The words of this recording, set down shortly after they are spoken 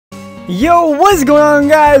Yo, what's going on,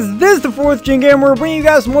 guys? This is the 4th Gen Gamer. We're bringing you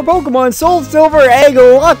guys some more Pokemon Soul Silver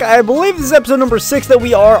Egglocke. I believe this is episode number 6 that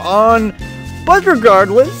we are on. But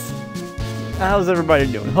regardless, how's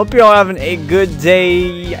everybody doing? Hope you're all having a good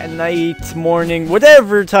day, night, morning,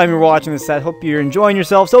 whatever time you're watching this at. Hope you're enjoying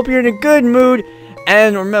yourselves. Hope you're in a good mood.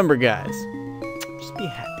 And remember, guys, just be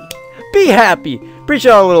happy. Be happy.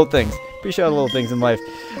 Appreciate all the little things. Appreciate all the little things in life.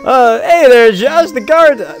 Hey there, Josh, the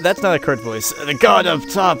guard. That's not a Kurt voice. The god up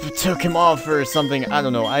top took him off or something. I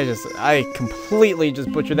don't know. I completely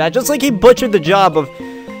just butchered that. Just like he butchered the job of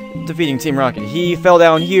defeating Team Rocket. He fell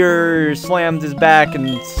down here, slammed his back,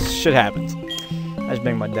 and shit happens. I just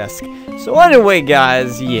banged my desk. So anyway,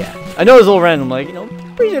 guys, yeah. I know it's a little random, like, you know,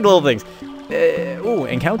 appreciate little things. Ooh,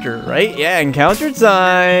 encounter, right? Yeah, encounter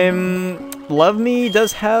time. Love Me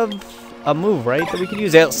does have a move, right, that we could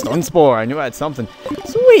use. Stun Spore. I knew I had something.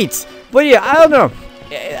 Sweet. But yeah, I don't know.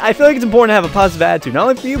 I feel like it's important to have a positive attitude, not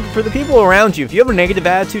only for you, but for the people around you. If you have a negative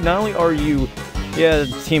attitude, not only are you, yeah,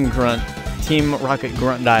 Team Rocket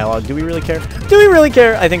Grunt dialogue. Do we really care? Do we really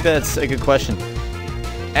care? I think that's a good question.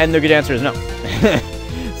 And the good answer is no.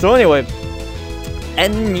 So anyway,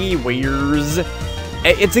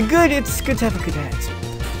 it's good to have a good attitude.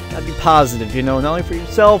 Gotta be positive, you know, not only for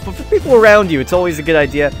yourself, but for people around you. It's always a good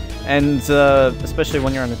idea. And especially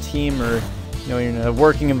when you're on a team or, you know, you're in a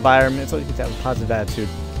working environment, it's always good to have a positive attitude.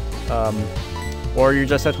 Or you're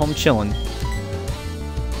just at home chilling.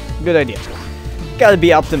 Good idea. Gotta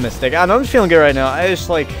be optimistic. I don't know, I'm just feeling good right now. I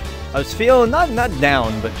was feeling not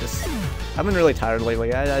down, but just, I've been really tired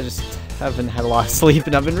lately. I just haven't had a lot of sleep,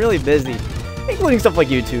 and I've been really busy, including stuff like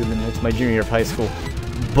YouTube, and it's my junior year of high school.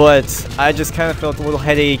 But I just kind of felt a little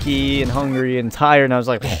headachy and hungry and tired, and I was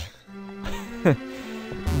like,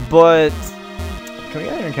 but can we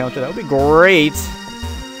get an encounter? That would be great.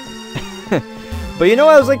 But you know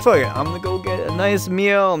what? I was like, fuck it. I'm gonna go get a nice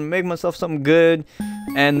meal and make myself something good.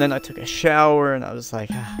 And then I took a shower and I was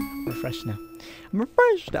like, I'm refreshed now. I'm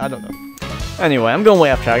refreshed. I don't know. Anyway, I'm going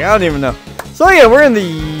way off track. I don't even know. So yeah, we're in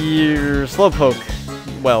the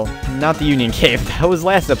Slowpoke. Well, not the Union Cave. That was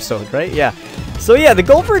last episode, right? Yeah. So yeah, the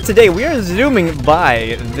goal for today, we are zooming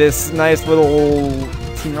by this nice little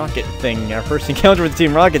Team Rocket thing, our first encounter with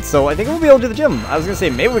Team Rocket, so I think we'll be able to do the gym. I was gonna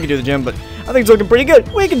say maybe we could do the gym, but I think it's looking pretty good.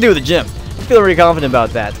 We can do the gym. I'm feeling pretty confident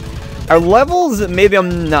about that. Our levels, maybe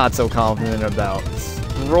I'm not so confident about.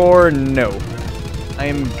 Roar, no. I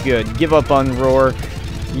am good. Give up on Roar.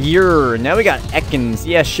 Now we got Ekans.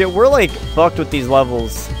 Yeah, shit, we're like fucked with these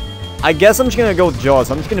levels. I guess I'm just gonna go with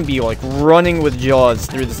Jaws. I'm just gonna be like running with Jaws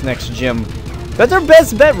through this next gym. That's our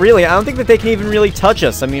best bet, really. I don't think that they can even really touch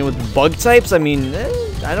us. I mean, with bug types, I mean,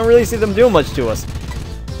 I don't really see them doing much to us.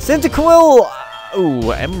 Cyndaquil!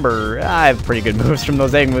 Ooh, Ember. I have pretty good moves from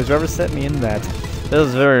those egg moves. Whoever set me in that. That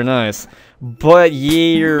was very nice. But,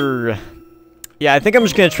 yeah. Yeah, I think I'm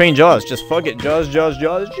just gonna train Jaws. Just fuck it. Jaws.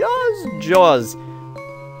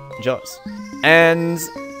 And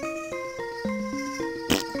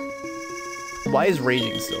why is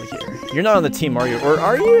Raging still here? You're not on the team, are you? Or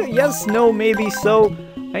are you? Yes, no, maybe, so.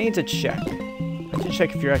 I need to check. I need to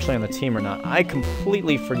check if you're actually on the team or not. I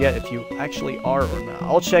completely forget if you actually are or not.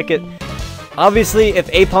 I'll check it. Obviously, if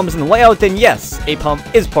A-Pump is in the layout, then yes, A-Pump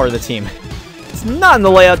is part of the team. If it's not in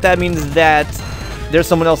the layout, that means that there's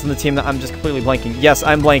someone else on the team that I'm just completely blanking. Yes,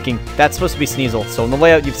 I'm blanking. That's supposed to be Sneasel. So in the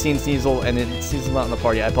layout, you've seen Sneasel, and Sneasel's not in the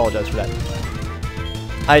party. I apologize for that.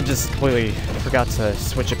 I just completely forgot to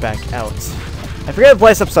switch it back out. I forget if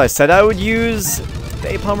last episode I said I would use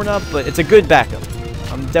the A-Pump or not, but it's a good backup.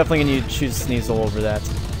 I'm definitely going to choose Sneasel over that.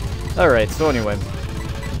 Alright, so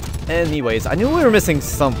anyways, I knew we were missing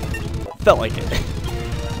something. Felt like it.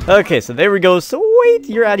 Okay, so there we go. So wait,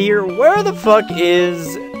 you're out of here. Where the fuck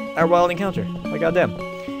is our wild encounter? Like, goddamn.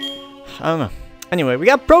 I don't know. Anyway, we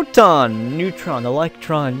got Proton, Neutron,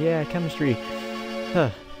 Electron. Yeah, chemistry. Huh.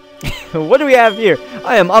 What do we have here?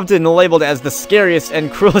 I am often labeled as the scariest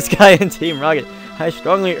and cruelest guy in Team Rocket. I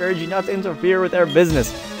strongly urge you not to interfere with our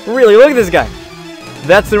business. Really, look at this guy.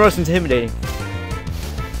 That's the most intimidating.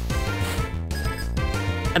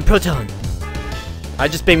 I'm Proton. I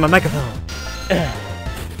just banged my microphone.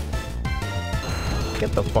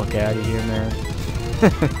 Get the fuck out of here, man.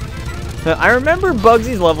 I remember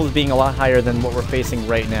Bugsy's levels being a lot higher than what we're facing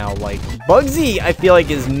right now. Like, Bugsy, I feel like,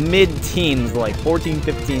 is mid-teens, like 14,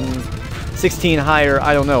 15, 16 higher,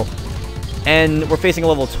 I don't know. And we're facing a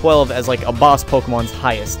level 12 as, like, a boss Pokemon's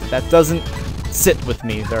highest. That doesn't sit with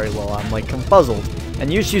me very well. I'm, like, confuzzled.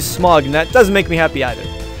 And you choose Smog, and that doesn't make me happy either.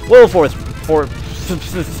 Level 4,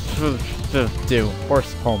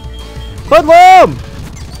 Horse home. Hoodlum!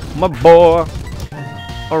 My boy.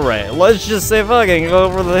 Alright, let's just say fucking go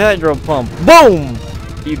over the hydro pump. Boom!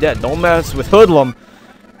 You dead. Don't mess with Hoodlum,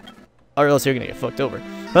 or else you're gonna get fucked over.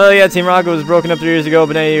 Well, yeah, Team Rocket was broken up 3 years ago,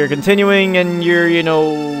 but now you're continuing, and you're, you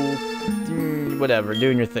know, whatever,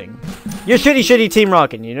 doing your thing. You're shitty Team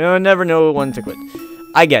Rocket. You know, never know when to quit.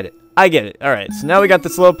 I get it. I get it. Alright, so now we got the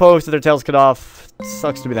Slowpokes with their tails cut off.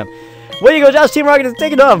 Sucks to be them. Way to go, Josh. Team Rocket is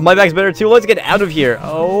taking off. My back's better, too. Let's get out of here.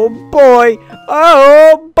 Oh, boy.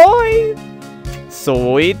 Oh, boy.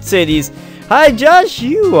 Sweet titties. Hi, Josh.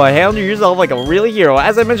 You handle yourself like a real hero.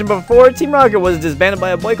 As I mentioned before, Team Rocket was disbanded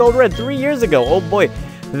by a boy called Red 3 years ago. Oh, boy.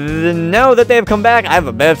 Now that they have come back, I have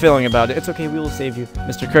a bad feeling about it. It's okay. We will save you,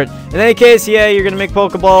 Mr. Kurt. In any case, yeah, you're going to make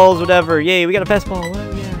Pokeballs, whatever. Yay, we got a fast ball.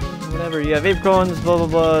 Well, yeah. Whatever, you have apricorns, blah, blah,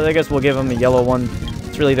 blah. I guess we'll give them a yellow one.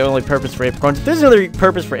 It's really the only purpose for apricorns. If there's another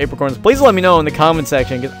purpose for apricorns, please let me know in the comment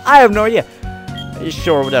section, because I have no idea.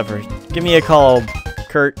 Sure, whatever. Give me a call,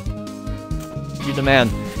 Kurt. You're the man.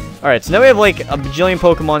 Alright, so now we have like a bajillion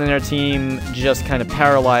Pokemon in our team, just kind of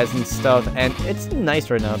paralyzed and stuff, and it's nice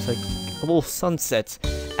right now. It's like a little sunset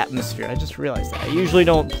atmosphere. I just realized that. I usually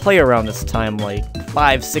don't play around this time, like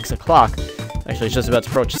 5, 6 o'clock. Actually, it's just about to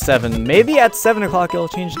approach 7. Maybe at 7 o'clock it'll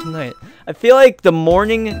change tonight. I feel like the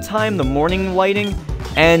morning time, the morning lighting,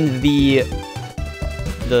 and the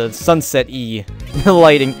sunset-y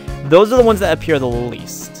lighting, those are the ones that appear the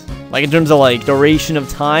least. Like, in terms of, like, duration of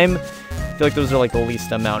time, I feel like those are, like, the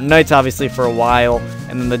least amount. Night's obviously for a while,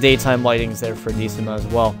 and then the daytime lighting's there for a decent amount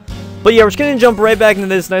as well. But yeah, we're just gonna jump right back into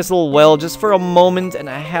this nice little well just for a moment and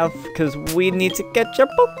a half, because we need to catch our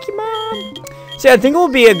Pokemon. So yeah, I think it will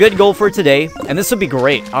be a good goal for today, and this would be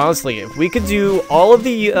great, honestly. If we could do all of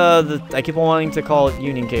the I keep on wanting to call it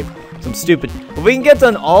Union Cave, because I'm stupid. If we can get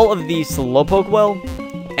done all of the Slowpoke well,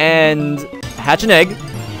 and hatch an egg,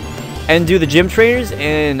 and do the gym trainers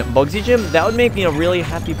in Bugsy Gym, that would make me a really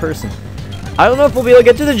happy person. I don't know if we'll be able to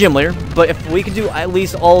get to the gym later, but if we could do at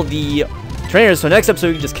least all the trainers, so next episode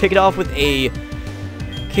we can just kick it off with a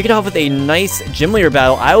nice gym leader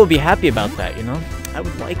battle, I would be happy about that, you know? I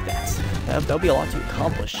would like that. That would be a lot to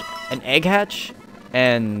accomplish. An egg hatch,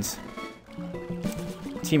 and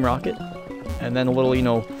Team Rocket, and then a little, you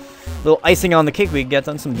know, little icing on the cake we get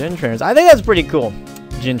on some gym trainers. I think that's pretty cool.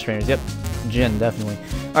 Gym trainers, yep. Gym, definitely.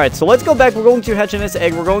 Alright, so let's go back. We're going to hatch an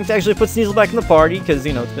egg. We're going to actually put Sneasel back in the party, because,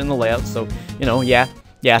 you know, it's been the layout, so, you know, yeah,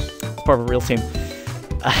 it's part of a real team.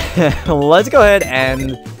 Let's go ahead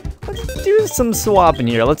and let's do some swapping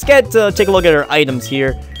here. Let's get, take a look at our items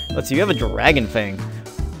here. Let's see, we have a Dragon Fang.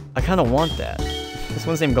 I kind of want that. This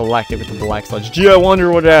one's named Galactic with the black sludge. Gee, I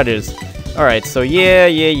wonder what that is. Alright, so yeah,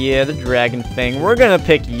 the Dragon Fang. We're gonna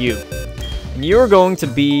pick you. And you're going to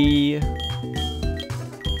be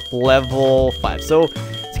level 5. So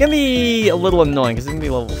it's gonna be a little annoying because it's gonna be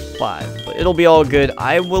level 5. But it'll be all good.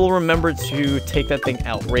 I will remember to take that thing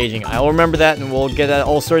out. Raging. I'll remember that, and we'll get that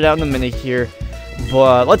all sorted out in a minute here.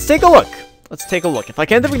 But let's take a look. Let's take a look. If I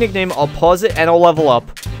can't think of a nickname, I'll pause it and I'll level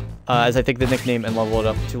up. As I take the nickname and level it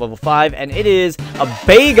up to level 5, and it is a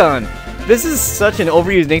Bagon. This is such an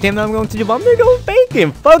overused nickname that I'm going to do, but I'm going to go with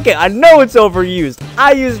Bacon. Fuck it, I know it's overused.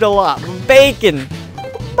 I use it a lot. Bacon.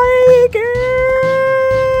 Bacon.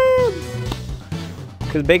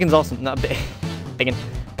 Because bacon's awesome. Not bacon. Bacon.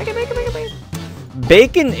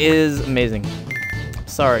 Bacon is amazing.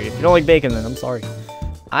 Sorry, if you don't like bacon, then I'm sorry.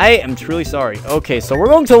 I am truly sorry. Okay, so we're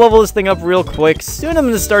going to level this thing up real quick. Soon I'm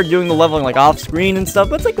going to start doing the leveling like off screen and stuff.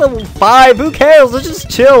 But it's like level 5. Who cares? Let's just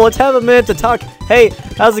chill. Let's have a minute to talk. Hey,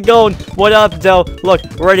 how's it going? What up, Del? Look,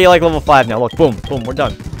 we're already like level 5 now. Look, boom, boom, we're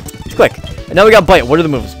done. It's quick. And now we got Bite. What are the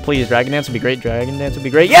moves? Please, Dragon Dance would be great. Dragon Dance would be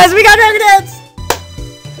great. Yes, we got Dragon Dance!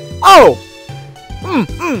 Oh!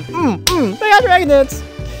 We got Dragon Dance.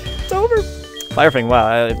 It's over. Fire Fang,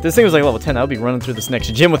 wow, if this thing was like level 10, I would be running through this next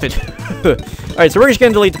gym with it. Alright, so we're just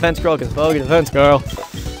gonna delete Defense Girl, because fuck Defense Girl.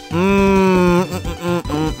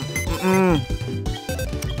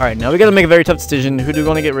 Alright, now we gotta make a very tough decision. Who do we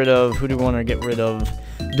want to get rid of? Who do we want to get rid of?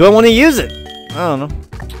 Do I want to use it? I don't know.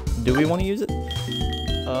 Do we want to use it?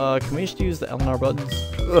 Can we just use the LNR buttons?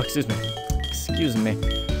 Oh, excuse me. Excuse me.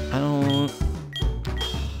 I don't...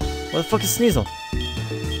 Where the fuck is Sneasel?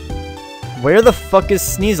 Where the fuck is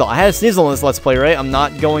Sneasel? I had a Sneasel in this Let's Play, right? I'm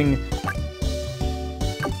not going...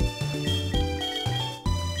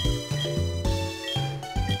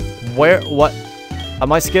 Where? What?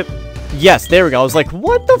 Am I skip? Yes, there we go. I was like,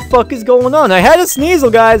 what the fuck is going on? I had a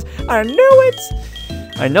Sneasel, guys. I knew it.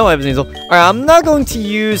 I know I have a Sneasel. Alright, I'm not going to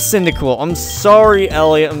use Cyndaquil. I'm sorry,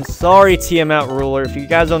 Elliot. I'm sorry, TM Out Ruler. If you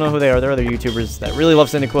guys don't know who they are, they're other YouTubers that really love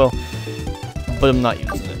Cyndaquil. But I'm not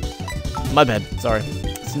using it. My bad. Sorry.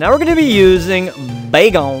 So now we're going to be using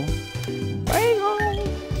Bagon.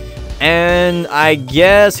 And I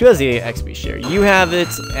guess, who has the XP share? You have it,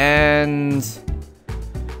 and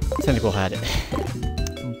Tentacle had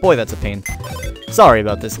it. Boy, that's a pain. Sorry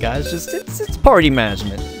about this, guys. Just it's party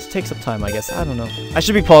management. It takes up time, I guess. I don't know. I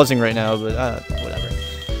should be pausing right now, but whatever.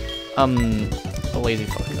 A lazy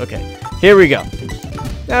fuck. Okay, here we go.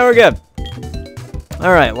 Now we're good.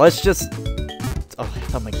 All right, let's just. Oh, I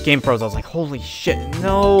thought my game froze. I was like, holy shit,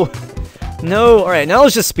 no, no. All right, now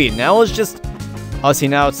let's just speed. Now let's just. Oh, see,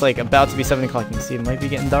 now it's like about to be 7 o'clock. You can see it might be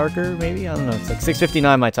getting darker, maybe. I don't know. It's like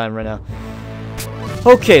 6:59 my time right now.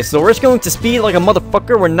 Okay, so we're just going to speed like a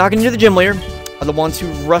motherfucker. We're not gonna do the gym later. I don't want to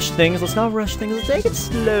rush things. Let's not rush things. Let's take it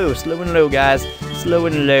slow. Slow and low, guys. Slow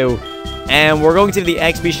and low. And we're going to the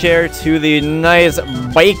XP share to the nice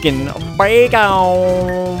bacon.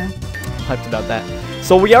 Bacon. Hyped about that.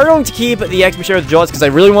 So we are going to keep the XP share with Jaws because I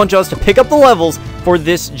really want Jaws to pick up the levels for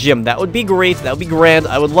this gym. That would be great. That would be grand.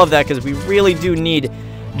 I would love that because we really do need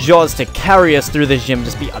Jaws to carry us through this gym.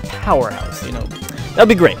 Just be a powerhouse, you know. That'd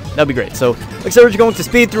be great. That'd be great. So, like I said, we're just going to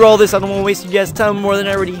speed through all this. I don't want to waste you guys' time more than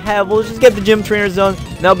I already have. We'll just get the gym trainers done.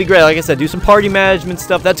 That'll be great. Like I said, do some party management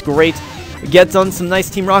stuff. That's great. Get done some nice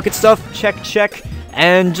Team Rocket stuff. Check, check.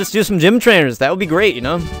 And just do some gym trainers. That would be great, you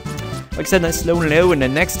know. Like I said, nice slow and low. And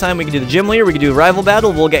then next time we can do the gym leader. We can do a rival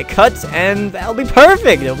battle. We'll get cut. And that'll be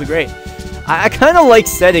perfect. It'll be great. I kind of like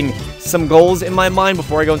setting some goals in my mind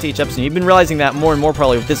before I go into each episode. You've been realizing that more and more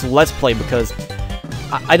probably with this Let's Play because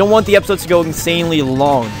I don't want the episodes to go insanely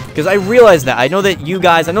long, because I realize that. I know that you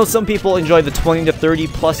guys, I know some people enjoy the 20 to 30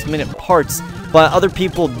 plus minute parts, but other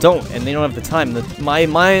people don't, and they don't have the time.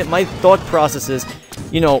 My thought process is,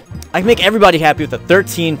 you know, I make everybody happy with a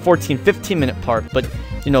 13, 14, 15 minute part, but,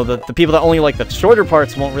 you know, the people that only like the shorter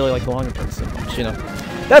parts won't really like the longer parts so much, you know.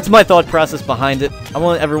 That's my thought process behind it. I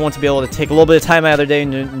want everyone to be able to take a little bit of time out of their day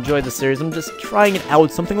and enjoy the series. I'm just trying it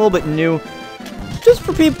out, something a little bit new. Just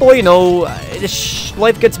for people, you know,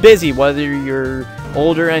 life gets busy, whether you're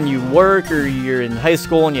older and you work, or you're in high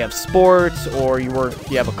school and you have sports, or you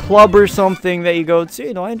have a club or something that you go to,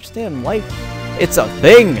 you know, I understand life. It's a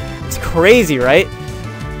thing. It's crazy, right?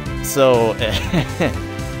 So,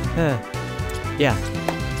 yeah,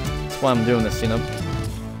 that's why I'm doing this, you know.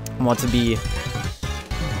 I want to be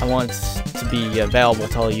available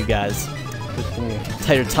to all you guys with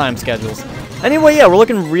tighter time schedules. Anyway, yeah, we're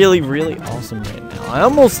looking really, really awesome right now. I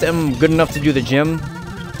almost am good enough to do the gym,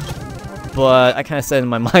 but I kind of said in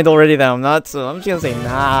my mind already that I'm not, so I'm just going to say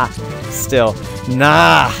nah, still,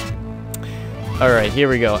 nah. Alright, here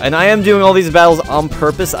we go. And I am doing all these battles on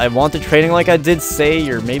purpose. I wanted training like I did say,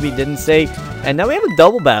 or maybe didn't say, and now we have a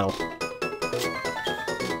double battle.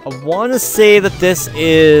 I want to say that this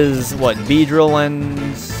is, what, Beedrill and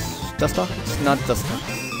Dustox? It's not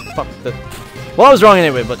Dustox. Fuck the... Well, I was wrong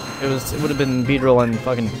anyway, but it would have been Beedrill and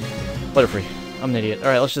fucking Butterfree. I'm an idiot.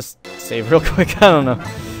 Alright, let's just save real quick. I don't know.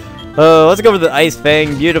 Let's go for the Ice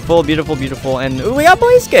Fang. Beautiful, beautiful, beautiful. And ooh, we got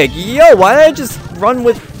Blaze Kick. Yo, why did I just run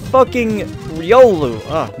with fucking Riolu?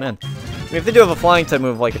 Oh, man. I mean, if they do have a flying type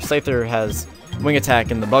move, like if Scyther has wing attack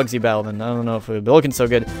in the Bugsy battle, then I don't know if it would be looking so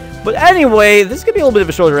good. But anyway, this could be a little bit of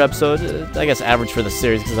a shorter episode. I guess average for the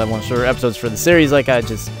series, because I want shorter episodes for the series. Like, I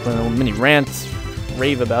just put a little mini rant,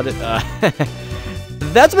 rave about it.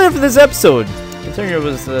 That's about it for this episode. Considering it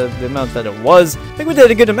was the amount that it was, I think we did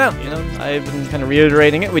a good amount, you know. I've been kind of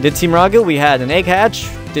reiterating it. We did Team Rocket, we had an egg hatch,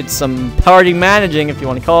 did some party managing, if you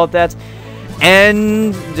want to call it that,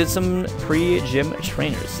 and did some pre-gym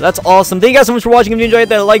trainers. So that's awesome. Thank you guys so much for watching. If you enjoyed,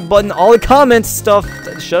 that like button, all the comments stuff.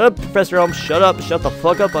 Shut up, Professor Elm. Shut up. Shut the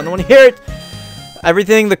fuck up. I don't want to hear it.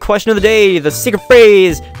 Everything, the question of the day, the secret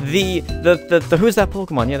phrase, the who's that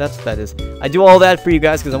Pokemon? Yeah, that's what that is. I do all that for you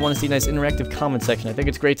guys because I want to see a nice interactive comment section. I think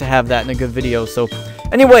it's great to have that in a good video. So,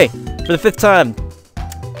 anyway, for the 5th time,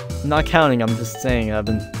 I'm not counting, I'm just saying, I've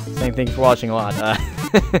been saying thank you for watching a lot.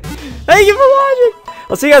 Thank you for watching!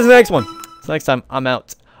 I'll see you guys in the next one. So next time, I'm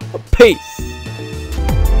out. Peace!